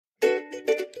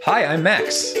Hi, I'm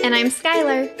Max. And I'm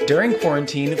Skylar. During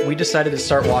quarantine, we decided to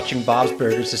start watching Bob's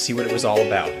Burgers to see what it was all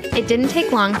about. It didn't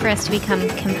take long for us to become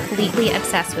completely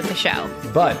obsessed with the show.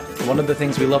 But one of the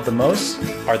things we love the most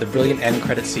are the brilliant end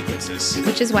credit sequences.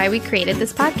 Which is why we created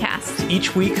this podcast.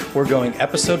 Each week, we're going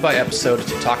episode by episode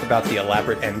to talk about the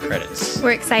elaborate end credits.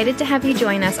 We're excited to have you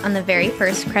join us on the very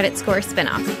first Credit Score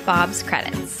spinoff, Bob's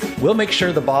Credits. We'll make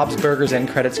sure the Bob's Burgers end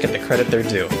credits get the credit they're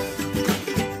due.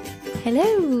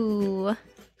 Hello.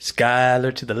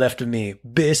 Skylar to the left of me,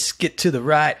 biscuit to the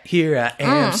right. Here I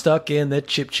am, stuck in the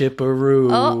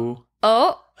chip-chipperoo.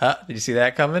 Did you see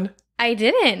that coming? I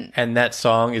didn't. And that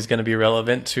song is going to be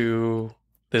relevant to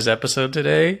this episode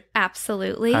today.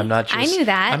 Absolutely. I knew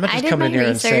that. I'm not just coming in here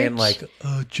and saying like,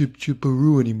 oh,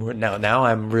 chip-chipperoo anymore. Now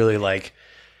I'm really like,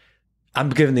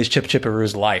 I'm giving these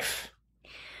chip-chipperoos life.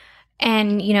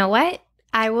 And you know what?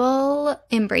 I will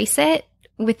embrace it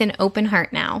with an open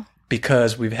heart now.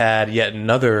 Because we've had yet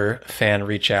another fan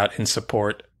reach out in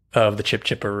support of the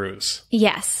chip-chipperoos.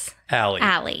 Yes.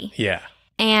 Allie. Yeah.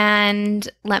 And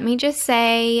let me just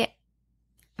say,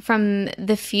 from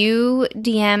the few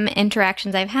DM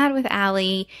interactions I've had with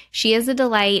Allie, she is a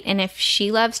delight. And if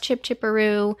she loves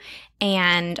chip-chipperoo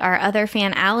and our other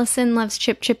fan Allison loves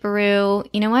chip-chipperoo,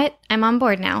 you know what? I'm on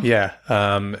board now. Yeah.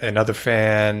 Another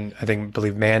fan,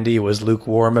 believe Mandy, was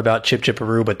lukewarm about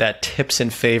chip-chipperoo, but that tips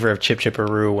in favor of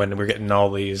chip-chipperoo when we're getting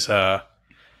all these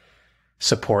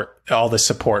support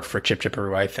for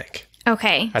chip-chipperoo, I think.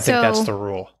 Okay. I think that's the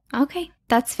rule. Okay,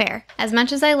 that's fair. As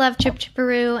much as I love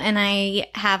chip-chipperoo and I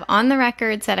have on the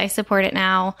record said I support it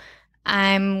now,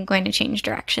 I'm going to change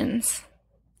directions.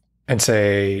 And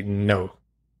say no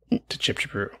to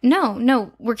chip-chipperoo.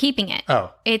 No, we're keeping it.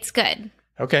 Oh. It's good.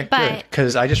 Okay, good.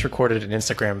 Because I just recorded an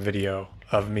Instagram video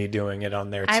of me doing it on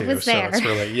there, too. I was there. So it's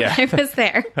really, yeah. I was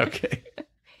there. Okay.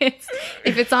 If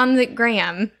it's on the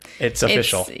gram. It's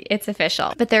official. It's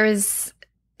official. But there is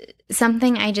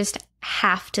something I just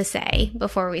have to say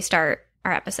before we start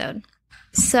our episode.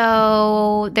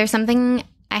 So there's something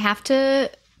I have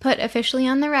to put officially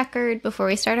on the record before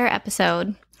we start our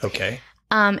episode. Okay.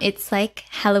 It's like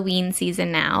Halloween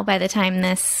season now. By the time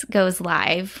this goes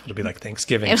live, it'll be like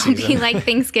Thanksgiving season. It'll be like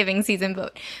Thanksgiving season,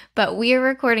 but we are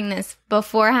recording this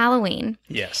before Halloween.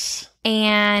 Yes.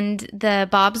 And the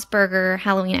Bob's Burger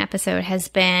Halloween episode has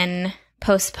been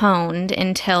postponed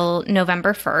until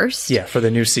November 1st. Yeah, for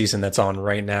the new season that's on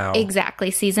right now.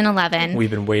 Exactly, season 11. We've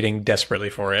been waiting desperately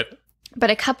for it. But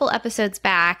a couple episodes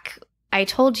back, I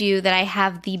told you that I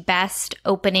have the best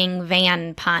opening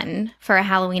van pun for a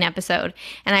Halloween episode.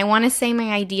 And I want to say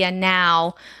my idea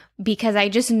now because I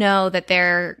just know that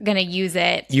they're going to use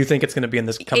it. You think it's going to be in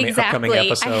this upcoming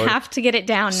episode? I have to get it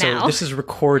down now. So this is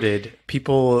recorded.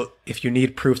 People, if you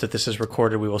need proof that this is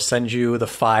recorded, we will send you the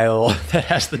file that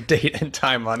has the date and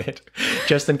time on it,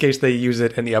 just in case they use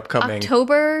it in the upcoming...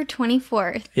 October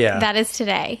 24th. Yeah. That is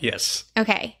today. Yes.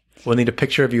 Okay. We'll need a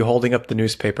picture of you holding up the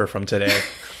newspaper from today.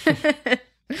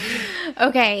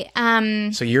 Okay.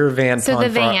 So your van pun. So the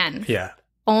van. Yeah.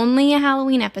 Only a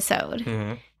Halloween episode.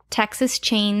 Mm-hmm. Texas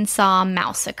Chainsaw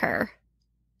Massacre.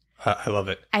 I love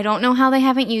it. I don't know how they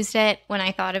haven't used it. When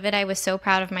I thought of it, I was so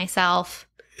proud of myself.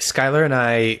 Skylar and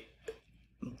I,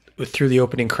 through the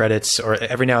opening credits, or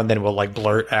every now and then we'll like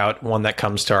blurt out one that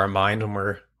comes to our mind when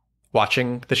we're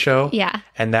watching the show. Yeah.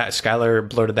 And that Skylar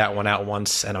blurted that one out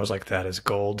once, and I was like, that is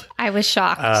gold. I was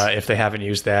shocked. If they haven't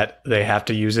used that, they have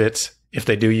to use it. If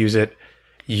they do use it,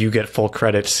 you get full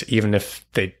credits, even if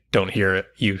they don't hear it,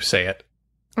 you say it.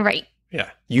 Right. Yeah.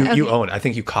 You own it. I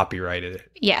think you copyrighted it.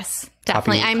 Yes,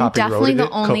 definitely. I'm definitely the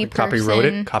only person. Copywrote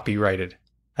it? Copyrighted.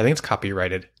 I think it's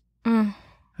copyrighted.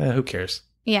 Who cares?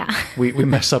 Yeah. We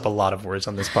mess up a lot of words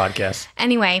on this podcast.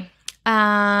 Anyway,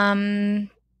 I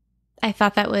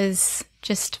thought that was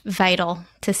just vital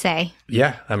to say.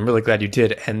 Yeah, I'm really glad you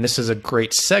did. And this is a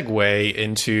great segue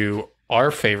into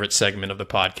our favorite segment of the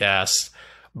podcast,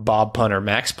 Bob Pun or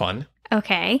Max Pun.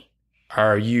 Okay.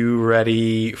 Are you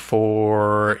ready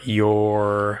for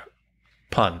your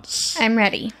puns? I'm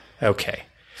ready. Okay.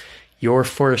 You're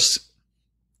forced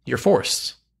to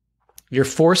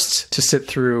sit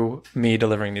through me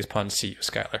delivering these puns to you,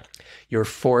 Skylar.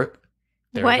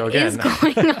 There what we go again. Is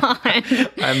going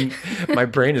on? My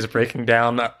brain is breaking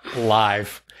down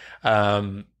live.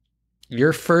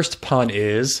 Your first pun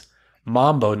is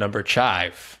Mambo number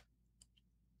chive.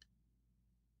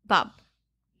 Bob.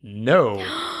 No.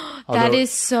 That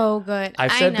is so good.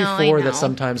 I've said before that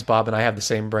sometimes Bob and I have the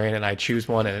same brain and I choose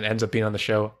one and it ends up being on the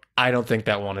show. I don't think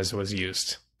that one was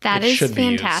used. That is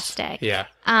fantastic. Yeah.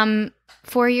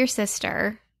 For your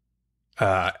sister,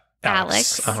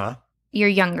 Alex. Uh-huh. Your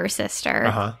younger sister.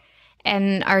 Uh-huh.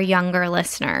 and our younger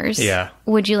listeners. Yeah.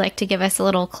 Would you like to give us a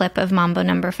little clip of Mambo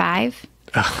number 5?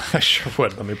 I sure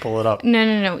would. Let me pull it up.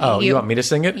 No. Oh, you want me to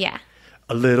sing it? Yeah.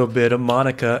 A little bit of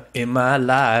Monica in my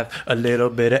life, a little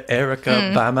bit of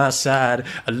Erica by my side,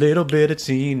 a little bit of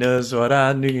Tina's what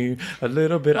I need, a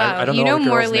little bit. Wow, I don't you know know all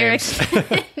more girls' lyrics.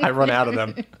 names. I run out of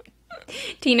them.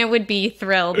 Tina would be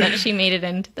thrilled that she made it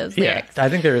into those lyrics. Yeah, I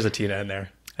think there is a Tina in there.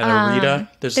 And a Rita.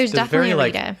 There's definitely very a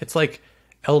like Rita. it's like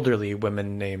elderly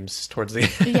women names towards the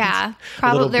end. Yeah,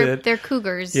 probably they're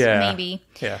cougars, maybe.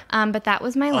 Yeah. But that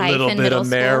was my A life little in bit middle of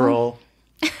school. Meryl.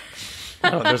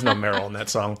 Oh, there's no Meryl in that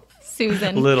song.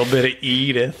 Susan. A little bit of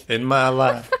Edith in my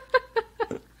life.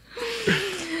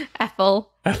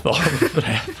 Ethel. Ethel.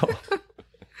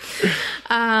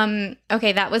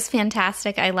 Okay, that was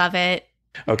fantastic. I love it.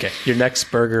 Okay, your next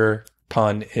burger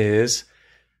pun is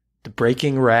the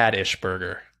Breaking Radish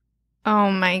burger. Oh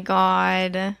my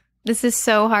god. This is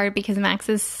so hard because Max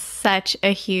is such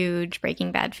a huge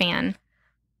Breaking Bad fan.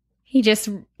 He just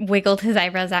wiggled his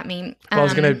eyebrows at me. Well, I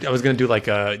was gonna do like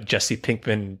a Jesse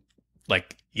Pinkman,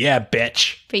 like, yeah,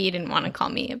 bitch. But you didn't want to call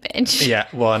me a bitch. Yeah,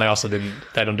 well, and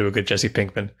I don't do a good Jesse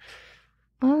Pinkman.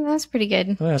 Well, that's pretty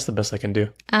good. Well, that's the best I can do.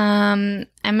 I'm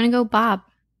gonna go Bob.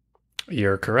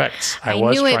 You're correct. I knew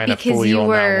was it trying to because fool you you on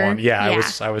were- that one. Yeah,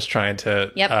 yeah. I was trying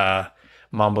to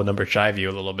mambo number chive you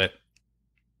a little bit.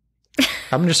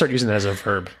 I'm gonna start using that as a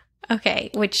verb.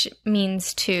 Okay, which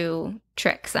means to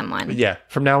trick someone. Yeah,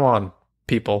 from now on,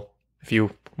 people, if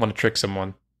you want to trick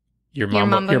someone, your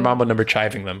mambo number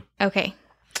chiving them. Okay,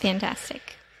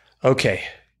 fantastic. Okay,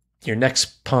 your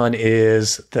next pun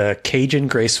is the Cajun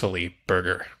Gracefully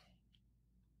burger.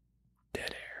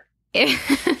 Dead air.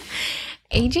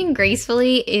 Aging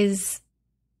gracefully is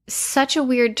such a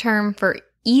weird term for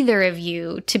either of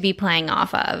you to be playing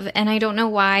off of, and I don't know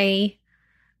why.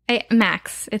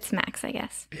 Max. It's Max, I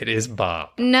guess. It is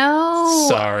Bob. No.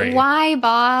 Sorry. Why,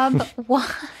 Bob?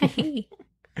 Why?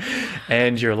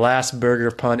 And your last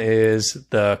burger pun is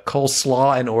the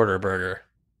coleslaw and order burger.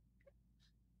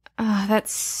 Oh,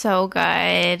 that's so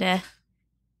good.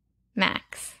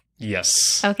 Max.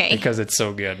 Yes. Okay. Because it's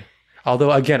so good.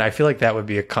 Although, again, I feel like that would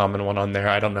be a common one on there.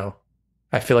 I don't know.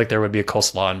 I feel like there would be a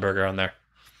coleslaw and burger on there.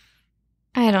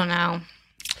 I don't know.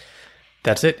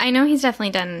 That's it. I know he's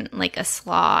definitely done like a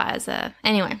slaw as a...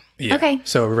 Anyway. Yeah. Okay.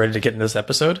 So we're ready to get into this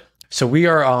episode? So we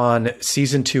are on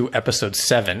season 2, episode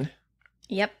 7.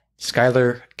 Yep.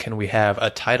 Skylar, can we have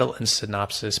a title and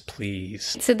synopsis,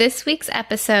 please? So this week's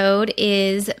episode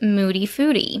is Moody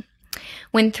Foodie.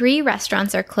 When 3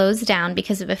 restaurants are closed down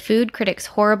because of a food critic's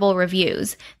horrible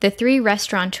reviews, the 3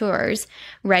 restaurateurs,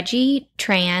 Reggie,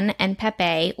 Tran, and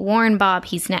Pepe, warn Bob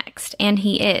he's next. And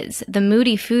he is. The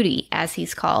Moody Foodie, as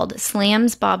he's called,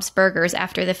 slams Bob's burgers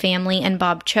after the family and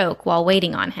Bob choke while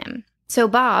waiting on him. So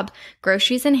Bob,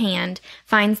 groceries in hand,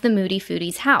 finds the Moody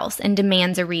Foodie's house and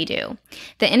demands a redo.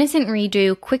 The innocent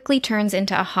redo quickly turns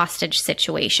into a hostage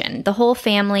situation, the whole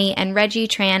family and Reggie,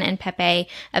 Tran, and Pepe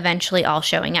eventually all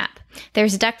showing up.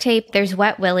 There's duct tape, there's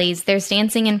wet willies, there's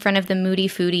dancing in front of the Moody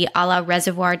Foodie a la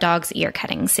Reservoir Dogs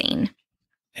ear-cutting scene.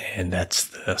 And that's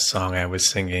the song I was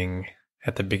singing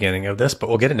at the beginning of this, but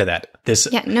we'll get into that.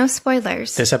 Yeah, no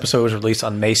spoilers. This episode was released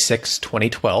on May 6,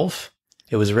 2012.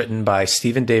 It was written by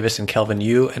Stephen Davis and Kelvin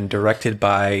Yu and directed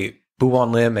by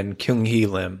Buwon Lim and Kyung Hee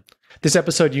Lim. This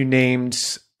episode, you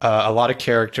named a lot of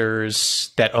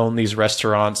characters that own these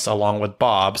restaurants along with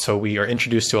Bob. So we are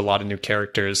introduced to a lot of new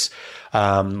characters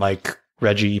like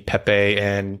Reggie, Pepe,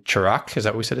 and Chirac. Is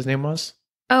that what we said his name was?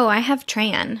 Oh, I have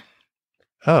Tran.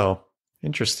 Oh,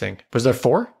 interesting. Was there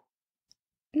 4?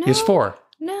 No. He was 4.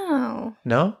 No.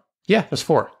 No? Yeah, there's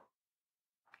 4.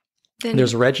 Then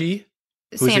There's Reggie,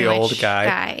 who's the old sandwich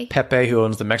guy. Pepe, who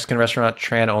owns the Mexican restaurant.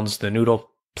 Tran owns the noodle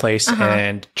place.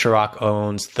 And Chirac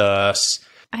owns the...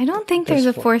 I don't think there's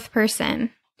a There's 4th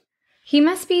person. He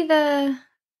must be the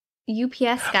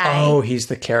UPS guy. Oh, he's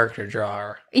the character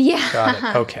drawer. Yeah. Got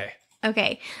it. Okay.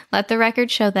 Okay. Let the record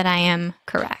show that I am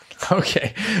correct.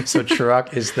 Okay. So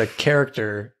Chirac is the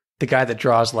character, the guy that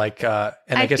draws like... and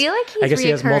I feel like he's he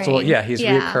has multiple... reoccurring. Yeah, he's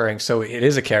reoccurring. So it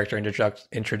is a character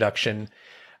introduction.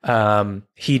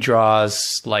 He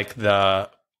draws like the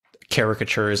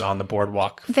caricatures on the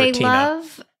boardwalk for They Tina.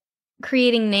 love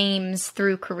creating names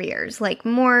through careers. Like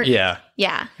more... Yeah.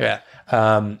 Yeah.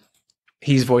 Yeah.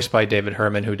 He's voiced by David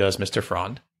Herman, who does Mr.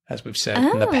 Frond, as we've said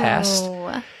in the past.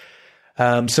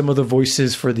 Some of the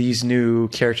voices for these new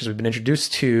characters we've been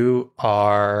introduced to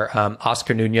are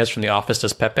Oscar Nunez from The Office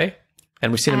does Pepe.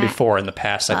 And we've seen him before in the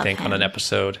past, I think, on an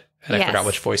episode. And I forgot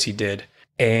which voice he did.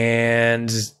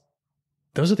 And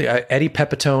those are the... Eddie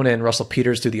Pepitone and Russell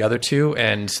Peters do the other 2.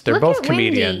 And they're both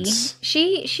comedians.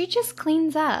 Wendy. She just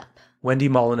cleans up. Wendy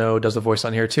Molyneux does the voice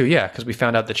on here too. Yeah, because we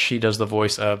found out that she does the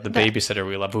voice of the babysitter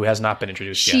we love, who has not been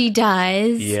introduced yet. She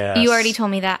does. Yes. You already told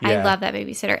me that. Yeah. I love that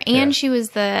babysitter. And she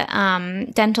was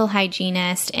the dental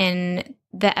hygienist in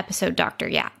the episode Dr.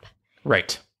 Yap.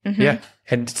 Right. Mm-hmm. Yeah.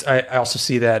 And I also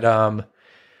see that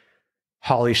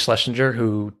Holly Schlesinger,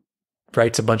 who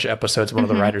writes a bunch of episodes, one of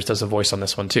the writers, does a voice on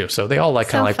this one too. So they all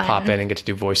kind of pop in and get to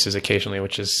do voices occasionally,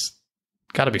 which is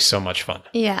got to be so much fun.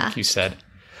 Yeah. Like you said.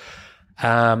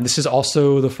 This is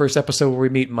also the first episode where we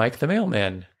meet Mike the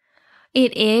mailman.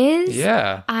 It is?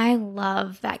 Yeah. I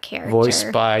love that character.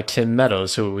 Voiced by Tim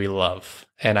Meadows, who we love.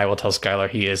 And I will tell Skylar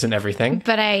he is in everything.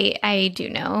 But I do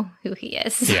know who he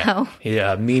is. So.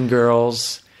 Yeah. Mean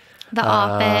Girls. The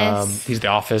Office. He's The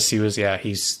Office. He's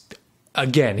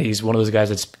one of those guys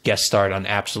that's guest starred on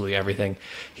absolutely everything.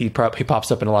 He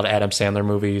pops up in a lot of Adam Sandler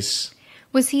movies.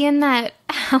 Was he in that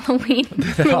Halloween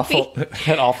movie?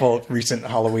 that awful recent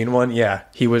Halloween one? Yeah.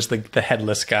 He was the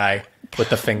headless guy with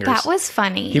the fingers. That was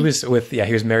funny. He was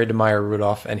married to Maya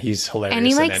Rudolph, and he's hilarious.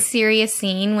 Any serious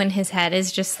scene when his head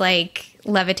is just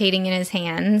levitating in his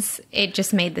hands, it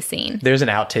just made the scene. There's an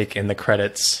outtake in the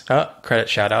credits. Credit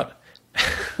shout out.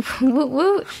 Woot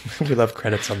woot. We love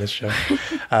credits on this show.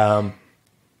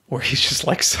 Where he's just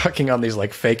sucking on these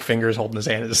fake fingers holding his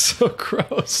hand. It is so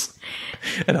gross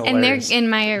and hilarious.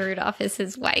 And Maya Rudolph is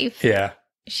his wife. Yeah.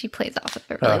 She plays off of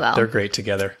it really well. They're great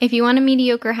together. If you want a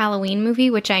mediocre Halloween movie,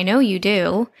 which I know you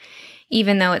do,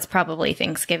 even though it's probably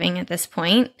Thanksgiving at this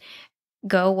point,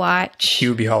 go watch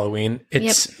Hubie Halloween.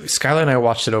 Skylar and I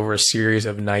watched it over a series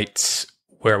of nights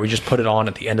where we just put it on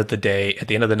at the end of the day, at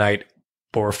the end of the night,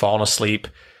 or we're falling asleep.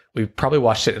 We probably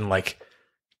watched it in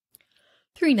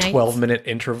 3 nights. 12-minute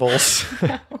intervals.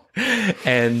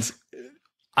 And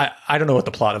I don't know what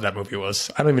the plot of that movie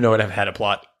was. I don't even know it had a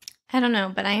plot. I don't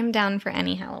know, but I am down for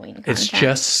any Halloween content.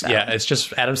 It's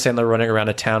just Adam Sandler running around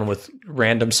a town with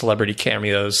random celebrity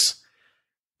cameos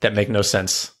that make no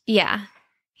sense. Yeah.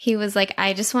 He was like,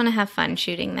 I just want to have fun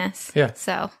shooting this. Yeah.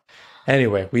 So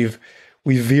anyway,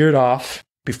 we veered off.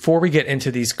 Before we get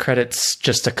into these credits,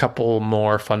 just a couple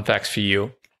more fun facts for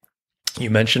you. You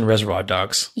mentioned Reservoir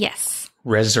Dogs. Yes.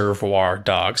 Reservoir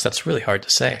Dogs. That's really hard to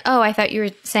say. Oh, I thought you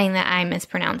were saying that I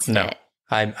mispronounced it. No,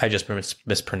 I just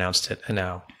mispronounced it, and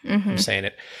now I'm saying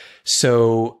it.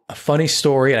 So, a funny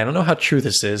story, and I don't know how true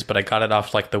this is, but I got it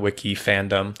off the wiki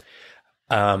fandom.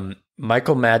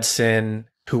 Michael Madsen,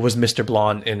 who was Mr.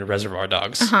 Blonde in Reservoir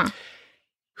Dogs,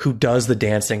 who does the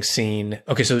dancing scene.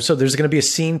 Okay, so there's going to be a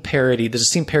scene parody. There's a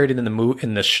scene parodied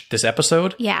in this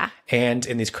episode. Yeah. And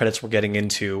in these credits we're getting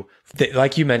into,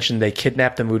 like you mentioned, they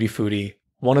kidnapped the Moody Foodie.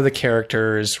 One of the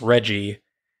characters, Reggie,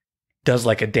 does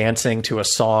a dancing to a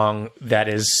song that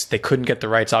is, they couldn't get the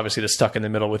rights, obviously, to Stuck in the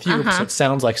Middle with You. So it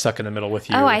sounds like Stuck in the Middle with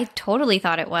You. Oh, I totally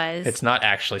thought it was. It's not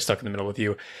actually Stuck in the Middle with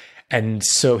You. And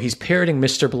so he's parodying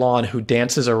Mr. Blonde, who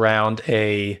dances around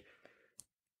a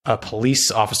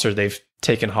police officer they've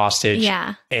taken hostage,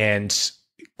 and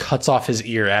cuts off his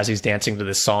ear as he's dancing to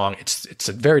this song. It's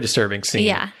a very disturbing scene.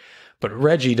 Yeah. But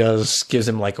Reggie gives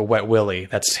him a wet willy.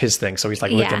 That's his thing. So he's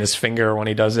licking his finger when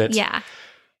he does it. Yeah.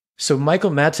 So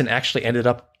Michael Madsen actually ended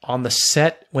up on the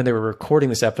set when they were recording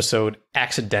this episode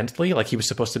accidentally. He was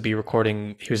supposed to be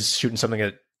recording. He was shooting something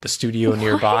at the studio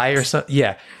nearby or something.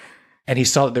 Yeah. And he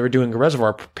saw that they were doing a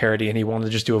Reservoir parody, and he wanted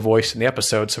to just do a voice in the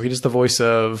episode. So he does the voice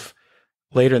of...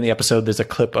 Later in the episode, there's a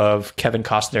clip of Kevin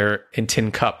Costner in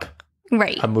Tin Cup.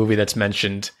 Right. A movie that's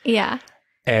mentioned. Yeah.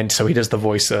 And so he does the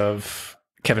voice of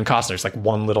Kevin Costner. It's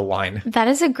one little line. That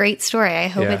is a great story. I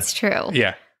hope it's true.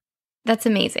 Yeah. That's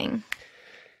amazing.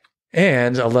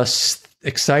 And a less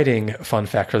exciting fun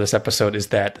fact for this episode is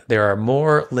that there are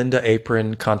more Linda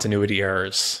Apron continuity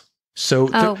errors.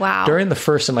 So wow. During the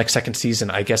first and second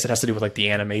season, I guess it has to do with the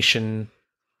animation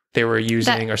they were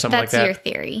using or something like that. That's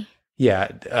your theory.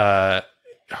 Yeah.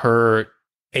 Her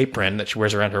apron that she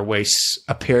wears around her waist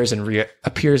appears and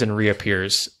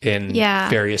reappears in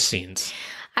various scenes.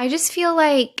 I just feel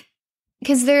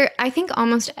because I think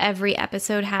almost every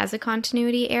episode has a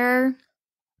continuity error.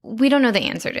 We don't know the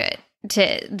answer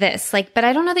to this, but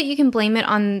I don't know that you can blame it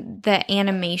on the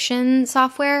animation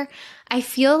software. I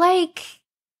feel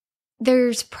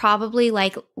there's probably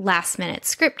last minute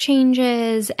script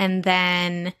changes, and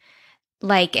then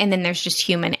there's just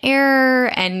human error,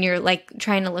 and you're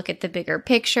trying to look at the bigger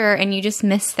picture and you just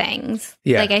miss things.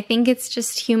 Yeah. I think it's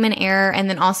just human error. And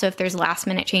then also if there's last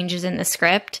minute changes in the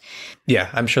script.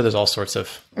 Yeah. I'm sure there's all sorts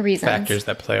of reasons, factors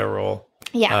that play a role.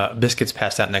 Yeah. Biscuits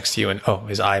passed out next to you, and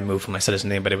his eye moved when I said his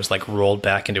name, but it was rolled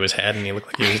back into his head and he looked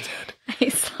like he was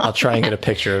dead. I'll try and get a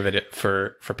picture of it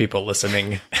for people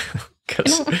listening. I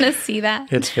don't want to see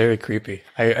that. It's very creepy.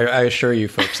 I assure you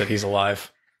folks that he's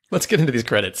alive. Let's get into these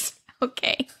credits.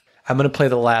 Okay. I'm going to play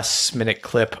the last minute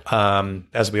clip,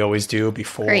 as we always do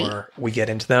before we get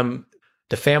into them.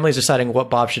 The family is deciding what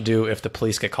Bob should do if the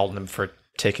police get called on him for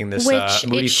taking this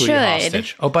Moody Foodie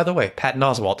hostage. Oh, by the way, Patton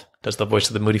Oswalt does the voice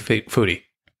of the Moody Foodie.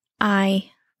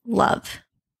 I love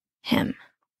him.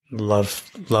 Love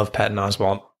Patton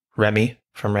Oswalt. Remy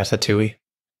from S2E7.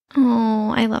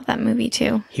 Oh, I love that movie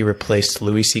too. He replaced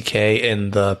Louis C.K.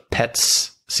 in the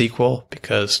Pets sequel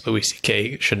because Louis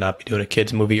C.K. should not be doing a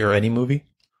kids movie or any movie.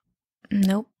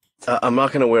 Nope. I'm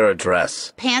not going to wear a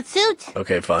dress. Pantsuit?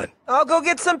 Okay, fine. I'll go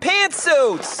get some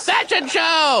pantsuits. Fashion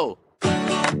show!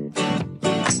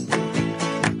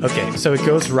 Okay, so it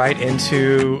goes right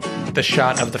into the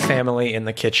shot of the family in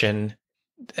the kitchen.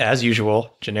 As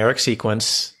usual, generic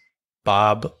sequence.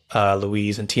 Bob,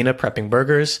 Louise, and Tina prepping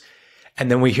burgers. And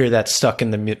then we hear that Stuck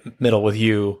in the Middle with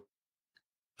You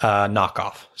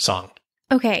knockoff song.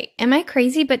 Okay. Am I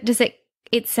crazy? But does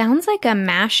it sounds like a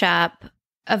mashup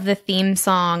of the theme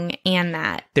song and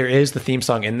that. There is the theme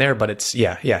song in there, but it's,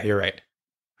 yeah, you're right.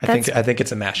 I think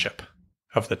it's a mashup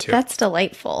of the two. That's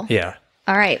delightful. Yeah.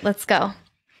 All right, let's go.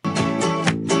 All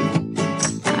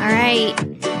right.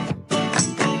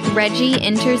 Reggie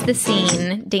enters the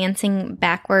scene, dancing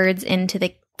backwards into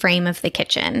the frame of the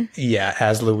kitchen. Yeah,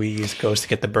 as Louise goes to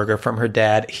get the burger from her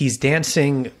dad. He's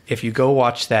dancing. If you go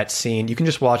watch that scene, you can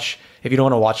just watch, if you don't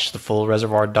want to watch the full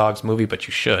Reservoir Dogs movie, but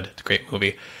you should. It's a great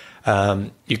movie.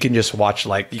 You can just watch,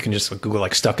 you can just Google,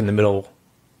 Stuck in the Middle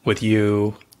with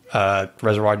You,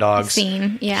 Reservoir Dogs.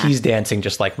 Scene, yeah. He's dancing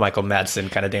just like Michael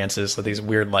Madsen kind of dances with these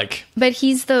weird,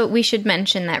 But we should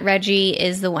mention that Reggie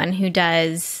is the one who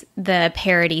does the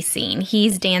parody scene.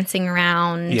 He's dancing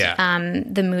around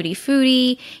the Moody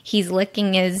Foodie. He's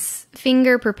licking his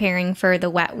finger, preparing for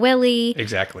the wet willy.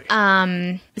 Exactly.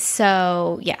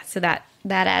 So that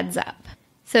adds up.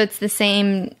 So it's the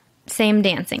same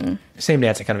dancing. Same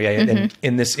dancing, kind of, yeah. Mm-hmm.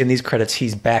 And in these credits,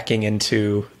 he's backing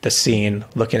into the scene,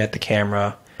 looking at the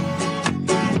camera.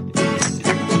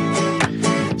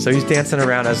 So he's dancing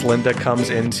around as Linda comes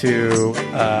into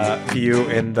view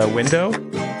in the window.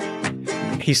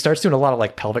 He starts doing a lot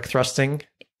of pelvic thrusting.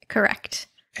 Correct.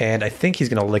 And I think he's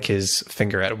going to lick his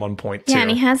finger at one point, too. Yeah,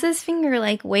 and he has his finger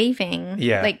waving.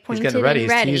 Yeah, pointed he's getting ready. and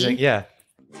ready. He's teasing, yeah.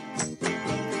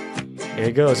 Here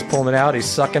he goes, pulling it out. He's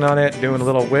sucking on it, doing a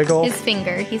little wiggle. His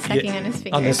finger. He's sucking on his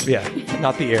finger.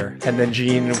 Not the ear. And then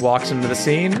Gene walks into the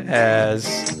scene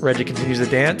as Reggie continues to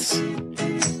dance.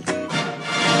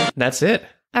 And that's it.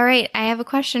 All right, I have a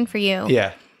question for you.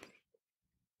 Yeah.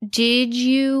 Did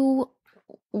you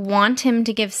want him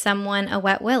to give someone a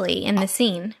wet willy in the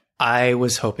scene? I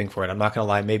was hoping for it. I'm not going to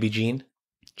lie. Maybe Gene.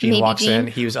 Gene walks in.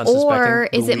 He was unsuspecting. Or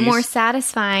is it more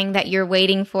satisfying that you're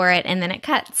waiting for it and then it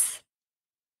cuts?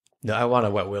 No, I want a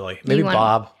wet willy. Maybe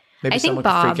Bob. Maybe someone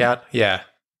could freak out. Yeah.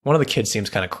 One of the kids seems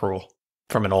kind of cruel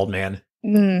from an old man.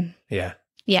 Mm. Yeah.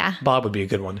 Yeah. Bob would be a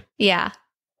good one. Yeah.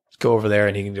 Go over there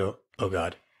and he can go, oh,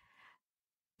 God.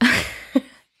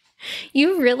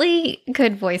 You really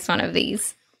could voice one of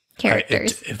these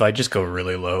characters. If I just go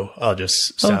really low, I'll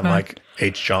just sound like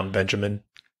H. John Benjamin.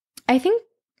 I think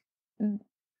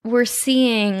we're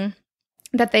seeing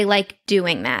that they like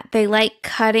doing that. They like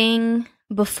cutting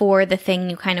before the thing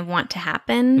you kind of want to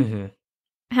happen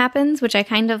happens, which I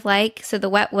kind of like. So the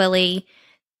wet willy,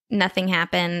 nothing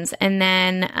happens. And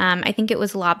then I think it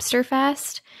was Lobster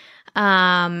Fest.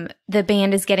 The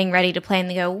band is getting ready to play and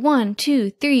they go 1, 2,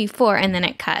 3, 4, and then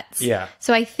it cuts. Yeah.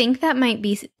 So I think that might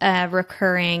be a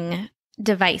recurring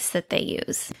device that they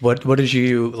use. What did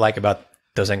you like about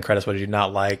those end credits? What did you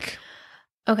not like?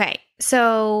 Okay.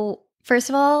 So first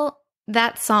of all,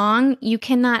 that song, you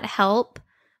cannot help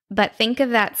but think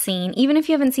of that scene, even if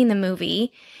you haven't seen the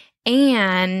movie,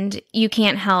 and you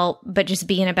can't help but just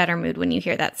be in a better mood when you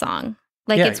hear that song.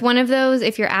 It's one of those,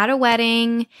 if you're at a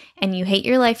wedding and you hate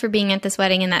your life for being at this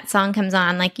wedding and that song comes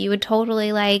on, you would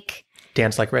totally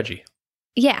dance like Reggie.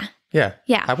 Yeah. Yeah.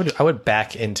 Yeah. I would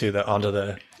back onto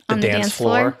the dance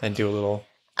floor and do a little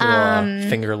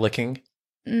finger licking,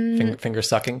 finger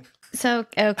sucking. So,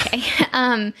 okay.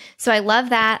 So I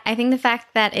love that. I think the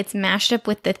fact that it's mashed up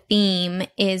with the theme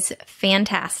is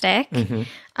fantastic. Mm-hmm.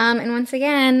 And once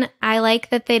again, I like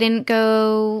that they didn't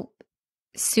go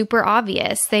super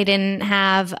obvious. They didn't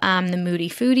have the Moody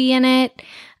Foodie in it.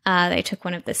 They took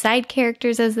one of the side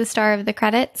characters as the star of the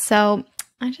credits. So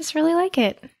I just really like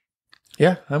it.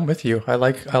 Yeah, I'm with you. I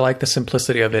like the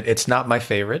simplicity of it. It's not my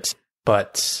favorite,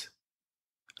 but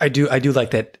I do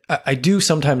like that. I do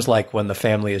sometimes like when the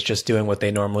family is just doing what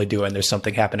they normally do and there's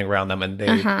something happening around them and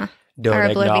they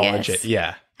don't acknowledge it.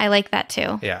 Yeah. I like that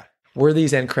too. Yeah. Were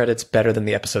these end credits better than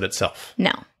the episode itself?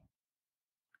 No.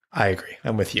 I agree.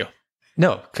 I'm with you.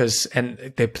 No, because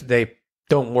they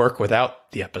don't work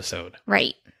without the episode.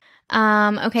 Right.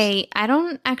 Okay, I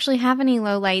don't actually have any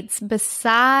lowlights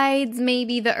besides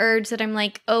maybe the urge that I'm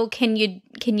like, oh, can you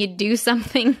do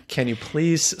something? Can you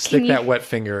please stick that wet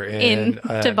finger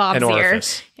into Bob's an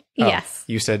orifice? ear? Yes.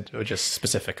 You said just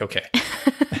specific. Okay.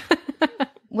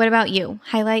 What about you?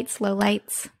 Highlights,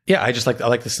 lowlights? Yeah, I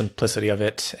like the simplicity of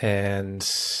it, and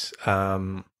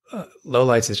lowlights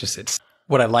is just it's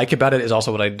what I like about it is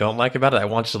also what I don't like about it. I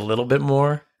want just a little bit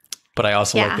more, but I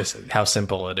also like this how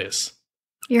simple it is.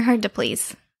 You're hard to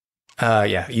please.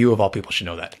 Yeah, you of all people should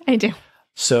know that. I do.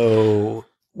 So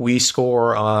we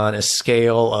score on a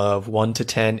scale of 1 to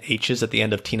 10 H's at the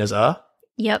end of Tina's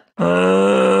Yep.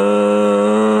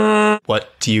 What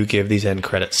do you give these end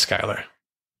credits, Skylar?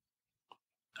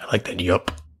 I like that.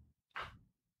 Yup.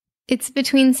 It's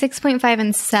between 6.5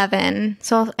 and 7.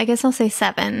 So I guess I'll say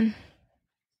 7.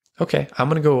 Okay. I'm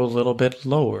going to go a little bit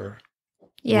lower.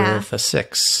 Yeah. With a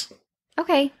 6.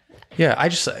 Okay. Yeah. I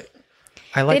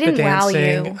like the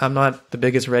dancing. Wow you. I'm not the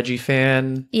biggest Reggie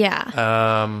fan.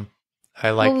 Yeah.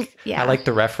 I like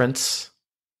the reference,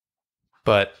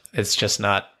 but it's just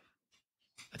not,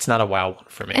 it's not a wow one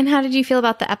for me. And how did you feel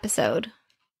about the episode?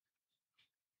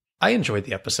 I enjoyed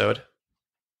the episode.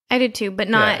 I did too, but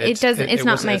not. Yeah, it's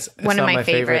not one of my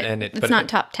favorite. And it's not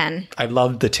top 10. I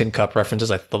loved the Tin Cup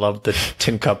references. I loved the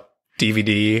Tin Cup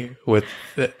DVD with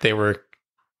they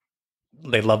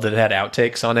loved that it had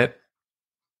outtakes on it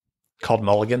called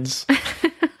Mulligans.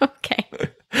 Okay.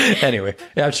 Anyway,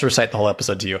 I'll just recite the whole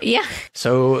episode to you. Yeah.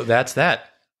 So that's that.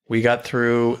 We got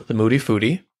through the Moody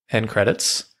Foodie end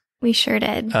credits. We sure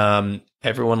did.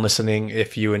 Everyone listening,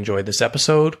 if you enjoyed this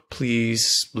episode,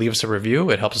 please leave us a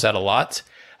review. It helps us out a lot.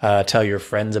 Tell your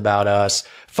friends about us.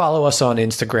 Follow us on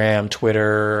Instagram,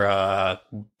 Twitter.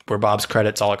 We're Bob's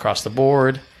Credits all across the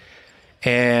board.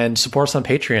 And support us on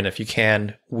Patreon if you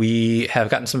can. We have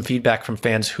gotten some feedback from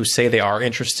fans who say they are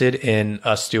interested in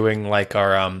us doing like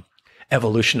our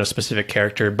evolution of specific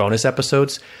character bonus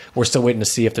episodes. We're still waiting to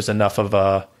see if there's enough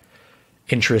of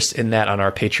interest in that on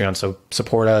our Patreon. So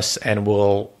support us, and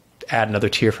we'll add another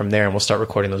tier from there, and we'll start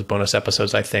recording those bonus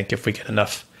episodes, I think, if we get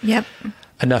enough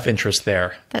interest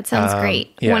there. That sounds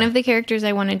great. Yeah. One of the characters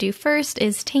I want to do first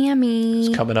is Tammy.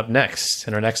 It's coming up next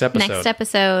in our next episode.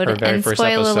 And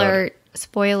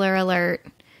spoiler alert,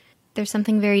 there's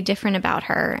something very different about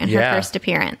her in her first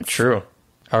appearance. True.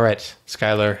 All right,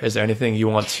 Skylar, is there anything you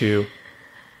want to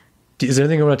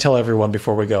tell everyone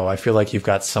before we go? I feel like you've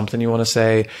got something you want to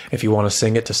say. If you want to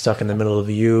sing it to Stuck in the Middle of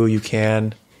You, you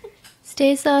can.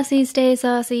 Stay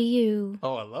saucy, you.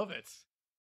 Oh, I love it.